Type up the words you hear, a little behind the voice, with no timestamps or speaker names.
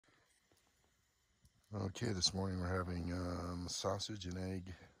Okay, this morning we're having sausage and egg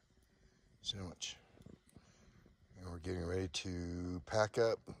sandwich. And we're getting ready to pack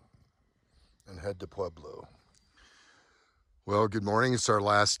up and head to Pueblo. Well, good morning. It's our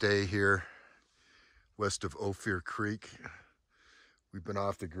last day here west of Ophir Creek. We've been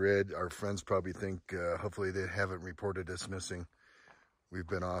off the grid. Our friends probably think, hopefully they haven't reported us missing. We've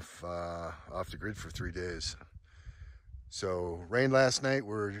been off the grid for 3 days. So rained last night.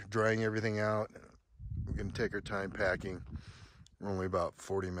 We're drying everything out. We're going to take our time packing. We're only about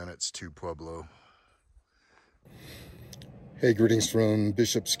 40 minutes to Pueblo. Hey, greetings from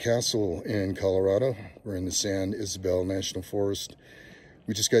Bishop's Castle in Colorado. We're in the San Isabel National Forest.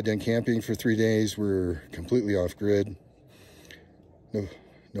 We just got done camping for 3 days. We're completely off grid.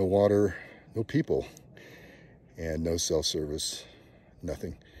 No water, no people, and no cell service,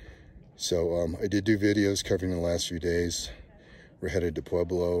 nothing. So I did do videos covering the last few days. We're headed to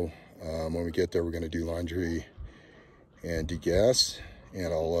Pueblo. When we get there, we're going to do laundry and degas,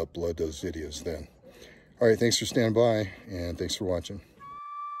 and I'll upload those videos then. All right, thanks for standing by, and thanks for watching.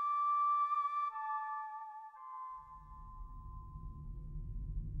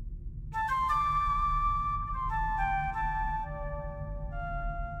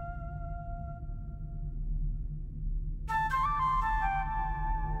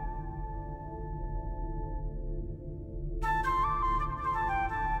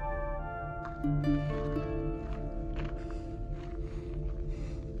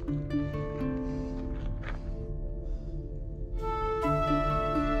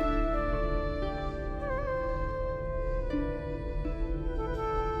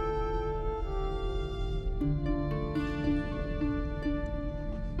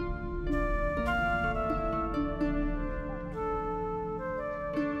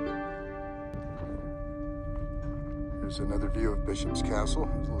 Here's another view of Bishop's Castle.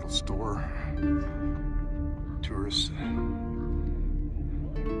 There's a little store. Tourists.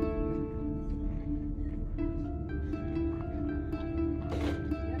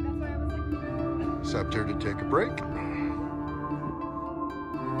 Stopped here to take a break.